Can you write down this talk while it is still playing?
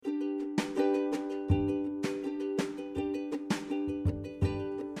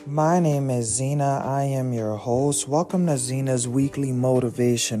My name is Zena. I am your host. Welcome to Zena's weekly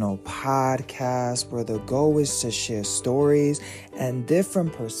motivational podcast, where the goal is to share stories and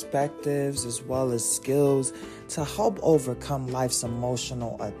different perspectives as well as skills to help overcome life's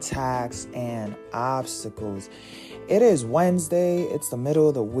emotional attacks and obstacles. It is Wednesday. It's the middle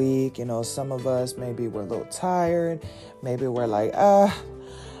of the week. Some of us, maybe we're a little tired. Maybe we're like,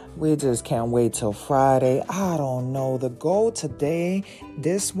 we just can't wait till Friday. I don't know. The goal today,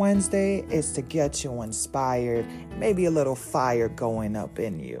 this Wednesday, is to get you inspired. Maybe a little fire going up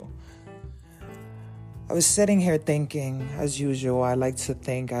in you. I was sitting here thinking, as usual, I like to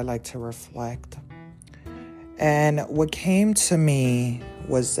think, I like to reflect. And what came to me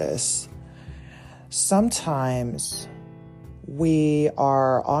was this. Sometimes we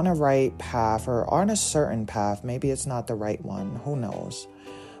are on a right path or on a certain path. Maybe it's not the right one. Who knows?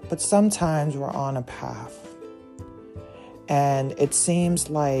 But sometimes we're on a path and it seems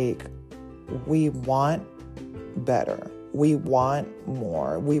like we want better. We want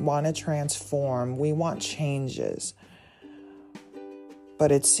more. We want to transform. We want changes.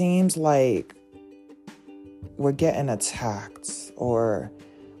 But it seems like we're getting attacked, or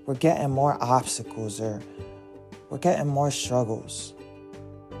we're getting more obstacles, or we're getting more struggles.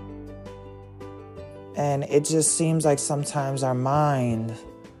 And it just seems like sometimes our mind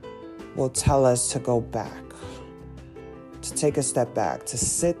will tell us to go back, to take a step back, to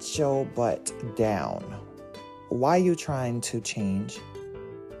sit your butt down. Why are you trying to change?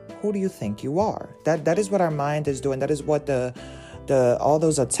 Who do you think you are? That is what our mind is doing. That is what the all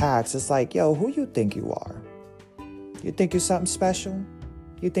those attacks. It's like, yo, who you think you are? You think you're something special?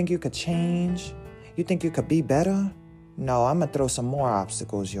 You think you could change? You think you could be better? No, I'm gonna throw some more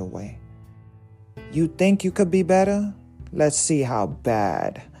obstacles your way. You think you could be better? Let's see how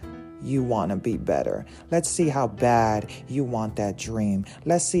bad you want to be better. Let's see how bad you want that dream.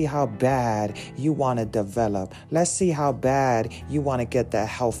 Let's see how bad you want to develop. Let's see how bad you want to get that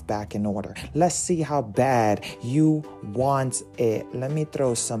health back in order. Let's see how bad you want it. Let me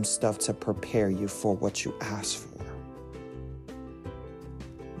throw some stuff to prepare you for what you asked for.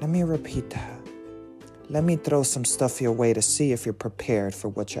 Let me repeat that. Let me throw some stuff your way to see if you're prepared for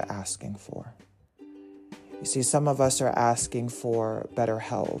what you're asking for. You see, some of us are asking for better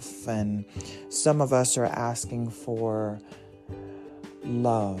health, and some of us are asking for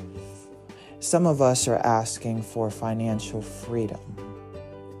love. Some of us are asking for financial freedom.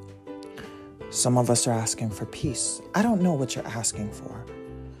 Some of us are asking for peace. I don't know what you're asking for.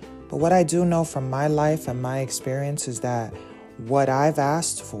 But what I do know from my life and my experience is that what I've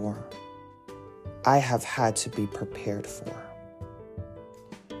asked for, I have had to be prepared for.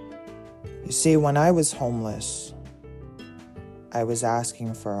 You see, when I was homeless, I was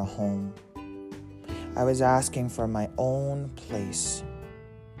asking for a home. I was asking for my own place.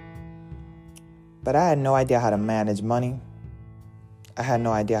 But I had no idea how to manage money. I had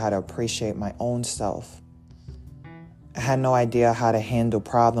no idea how to appreciate my own self. I had no idea how to handle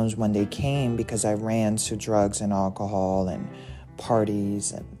problems when they came because I ran to drugs and alcohol and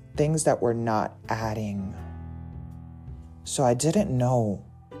parties and things that were not adding. So I didn't know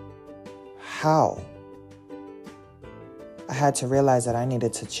how. I had to realize that I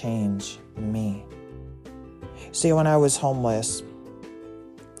needed to change me. See, when I was homeless,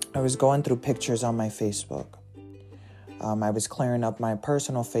 I was going through pictures on my Facebook. I was clearing up my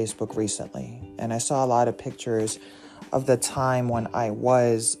personal Facebook recently, and I saw a lot of pictures of the time when I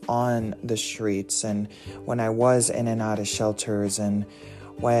was on the streets and when I was in and out of shelters and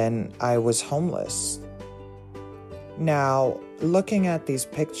when I was homeless. Now, looking at these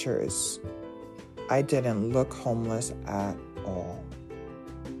pictures, I didn't look homeless at all.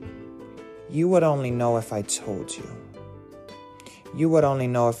 You would only know if I told you. You would only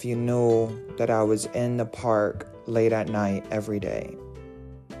know if you knew that I was in the park late at night every day.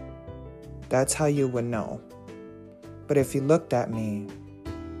 That's how you would know. But if you looked at me,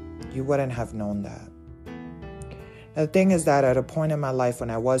 you wouldn't have known that. Now, the thing is that at a point in my life when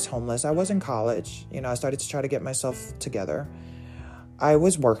I was homeless, I was in college. I started to try to get myself together. I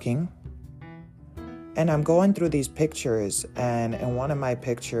was working. And I'm going through these pictures, and in one of my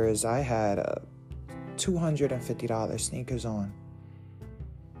pictures, I had $250 sneakers on.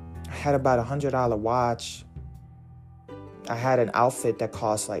 I had about a $100 watch. I had an outfit that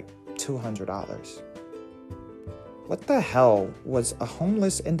cost like $200. What the hell was a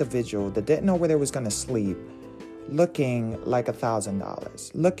homeless individual that didn't know where they was going to sleep looking like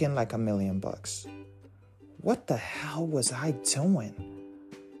 $1,000, looking like $1 million? What the hell was I doing?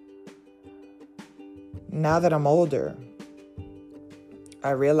 Now that I'm older, I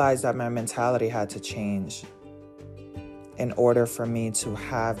realized that my mentality had to change. in order for me to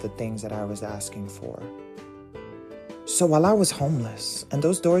have the things that I was asking for. So while I was homeless and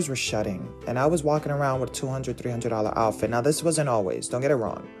those doors were shutting and I was walking around with a $200, $300 outfit. Now, this wasn't always, don't get it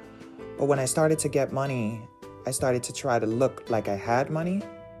wrong. But when I started to get money, I started to try to look like I had money.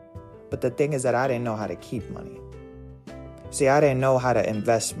 But the thing is that I didn't know how to keep money. See, I didn't know how to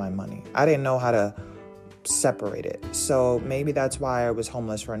invest my money. I didn't know how to separate it. So maybe that's why I was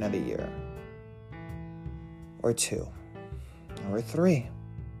homeless for another year. Or 2. Or 3.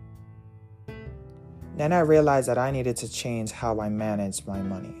 Then I realized that I needed to change how I managed my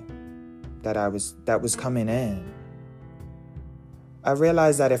money that was coming in. I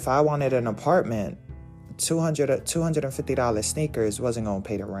realized that if I wanted an apartment, $250 sneakers wasn't going to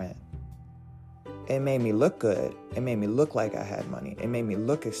pay the rent. It made me look good. It made me look like I had money. It made me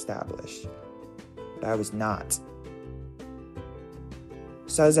look established. But I was not.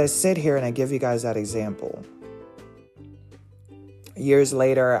 So as I sit here and I give you guys that example, years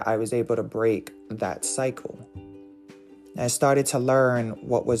later, I was able to break that cycle. I started to learn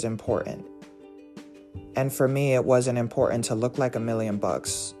what was important. And for me, it wasn't important to look like $1 million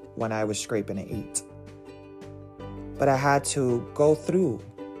when I was scraping to eat. But I had to go through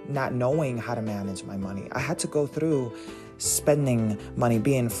not knowing how to manage my money. I had to go through spending money,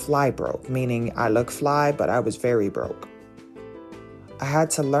 being fly broke, meaning I look fly, but I was very broke. I had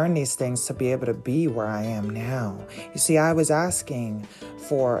to learn these things to be able to be where I am now. You see, I was asking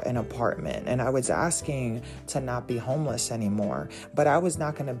for an apartment and I was asking to not be homeless anymore. But I was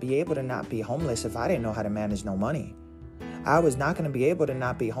not going to be able to not be homeless if I didn't know how to manage no money. I was not going to be able to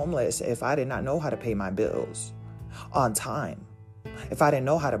not be homeless if I did not know how to pay my bills on time. If I didn't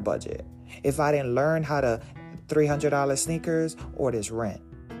know how to budget. If I didn't learn how to $300 sneakers or this rent.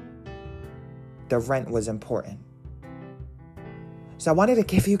 The rent was important. So I wanted to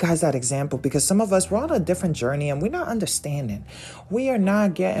give you guys that example because some of us, we're on a different journey and we're not understanding. We are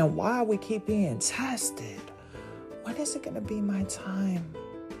not getting why we keep being tested. When is it going to be my time?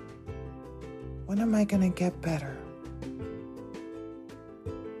 When am I going to get better?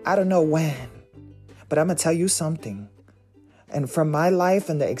 I don't know when, but I'm going to tell you something. And from my life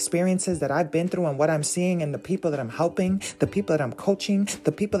and the experiences that I've been through and what I'm seeing and the people that I'm helping, the people that I'm coaching,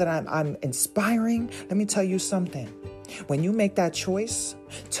 the people that I'm inspiring, let me tell you something. When you make that choice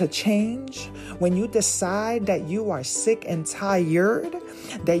to change, when you decide that you are sick and tired,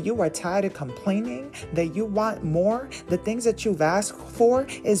 that you are tired of complaining, that you want more, the things that you've asked for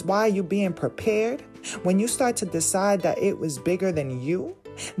is why you're being prepared. When you start to decide that it was bigger than you,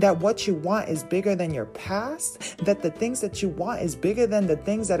 that what you want is bigger than your past, that the things that you want is bigger than the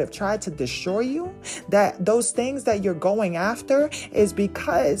things that have tried to destroy you, that those things that you're going after is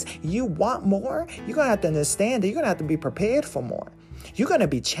because you want more, you're going to have to understand that you're going to have to be prepared for more. You're going to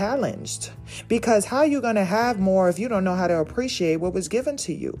be challenged because how are you going to have more if you don't know how to appreciate what was given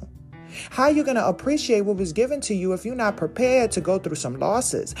to you? How are you going to appreciate what was given to you if you're not prepared to go through some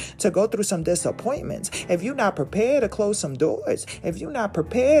losses, to go through some disappointments, if you're not prepared to close some doors, if you're not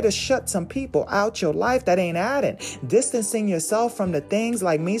prepared to shut some people out your life that ain't adding, distancing yourself from the things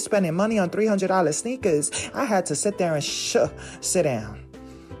like me spending money on $300 sneakers? I had to sit there and sit down.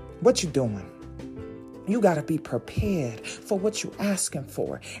 What you doing? You got to be prepared for what you're asking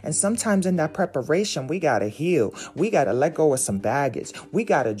for. And sometimes in that preparation, we got to heal. We got to let go of some baggage. We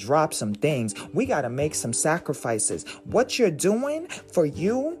got to drop some things. We got to make some sacrifices. What you're doing for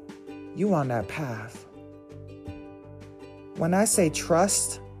you on that path. When I say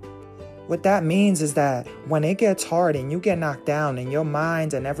trust, what that means is that when it gets hard and you get knocked down and your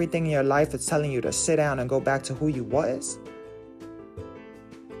mind and everything in your life is telling you to sit down and go back to who you was,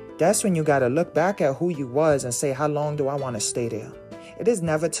 that's when you got to look back at who you was and say, how long do I want to stay there? It is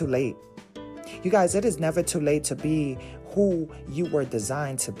never too late. You guys, it is never too late to be who you were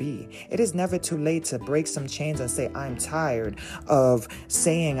designed to be. It is never too late to break some chains and say, I'm tired of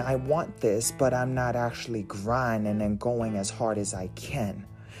saying I want this, but I'm not actually grinding and going as hard as I can.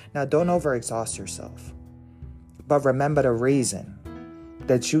 Now, don't overexhaust yourself. But remember the reason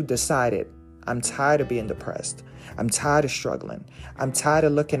that you decided, I'm tired of being depressed. I'm tired of struggling. I'm tired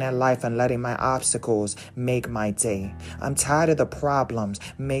of looking at life and letting my obstacles make my day. I'm tired of the problems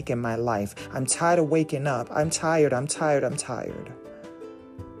making my life. I'm tired of waking up. I'm tired.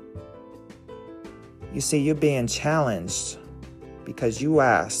 You see, you're being challenged because you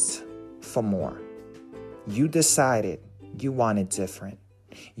asked for more. You decided you wanted different.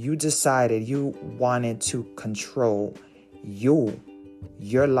 You decided you wanted to control your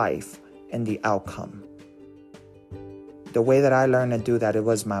life and the outcome. The way that I learned to do that, it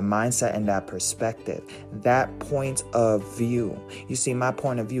was my mindset and that perspective, that point of view. You see, my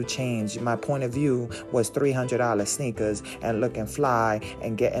point of view changed. My point of view was $300 sneakers and looking fly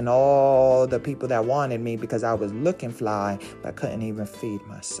and getting all the people that wanted me because I was looking fly, but I couldn't even feed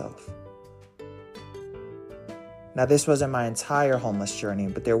myself. Now, this wasn't my entire homeless journey,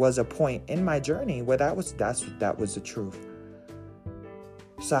 but there was a point in my journey where that was the truth.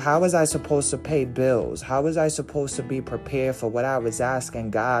 So how was I supposed to pay bills? How was I supposed to be prepared for what I was asking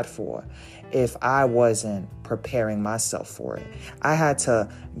God for if I wasn't preparing myself for it? I had to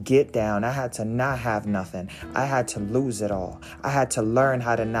get down. I had to not have nothing. I had to lose it all. I had to learn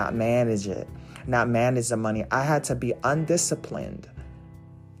how to not manage it, not manage the money. I had to be undisciplined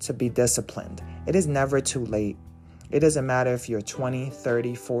to be disciplined. It is never too late. It doesn't matter if you're 20,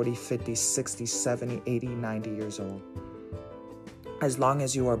 30, 40, 50, 60, 70, 80, 90 years old. As long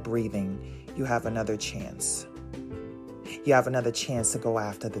as you are breathing, you have another chance. You have another chance to go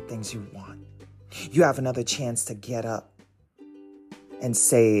after the things you want. You have another chance to get up and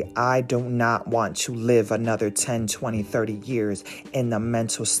say, I do not want to live another 10, 20, 30 years in the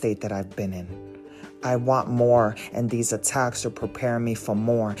mental state that I've been in. I want more, and these attacks are preparing me for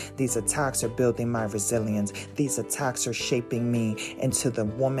more. These attacks are building my resilience. These attacks are shaping me into the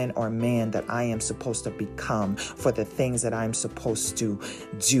woman or man that I am supposed to become, for the things that I'm supposed to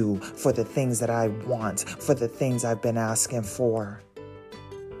do, for the things that I want, for the things I've been asking for.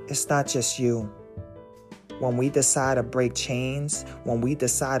 It's not just you. When we decide to break chains, when we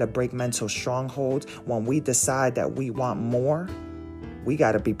decide to break mental strongholds, when we decide that we want more, we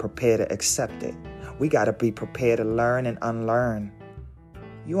got to be prepared to accept it. We got to be prepared to learn and unlearn.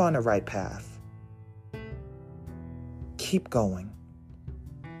 You're on the right path. Keep going.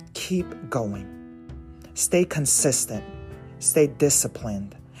 Keep going. Stay consistent. Stay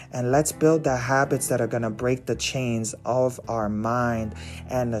disciplined. And let's build the habits that are going to break the chains of our mind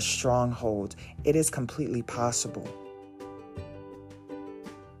and the stronghold. It is completely possible.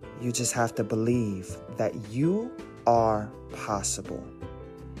 You just have to believe that you are possible.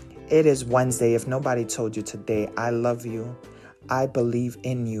 It is Wednesday. If nobody told you today, I love you. I believe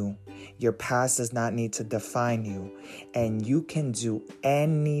in you. Your past does not need to define you. And you can do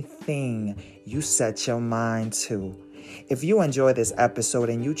anything you set your mind to. If you enjoy this episode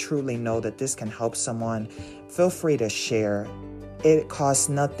and you truly know that this can help someone, feel free to share. It costs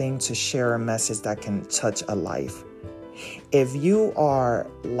nothing to share a message that can touch a life. If you are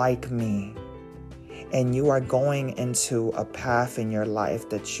like me, and you are going into a path in your life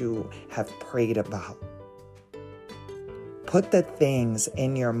that you have prayed about, put the things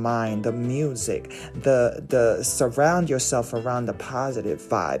in your mind, the music, the surround yourself around the positive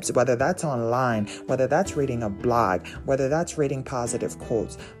vibes, whether that's online, whether that's reading a blog, whether that's reading positive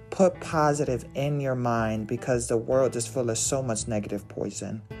quotes. Put positive in your mind, because the world is full of so much negative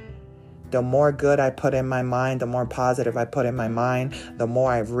poison. The more good I put in my mind, the more positive I put in my mind, the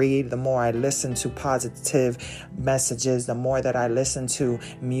more I read, the more I listen to positive messages, the more that I listen to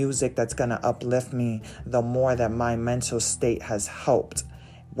music that's going to uplift me, the more that my mental state has helped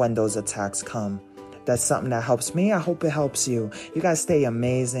when those attacks come. That's something that helps me. I hope it helps you. You guys stay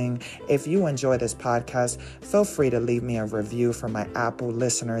amazing. If you enjoy this podcast, feel free to leave me a review for my Apple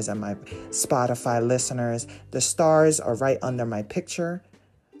listeners and my Spotify listeners. The stars are right under my picture.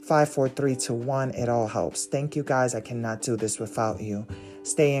 5, 4, 3, 2, 1. It all helps. Thank you guys. I cannot do this without you.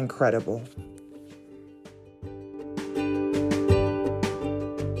 Stay incredible.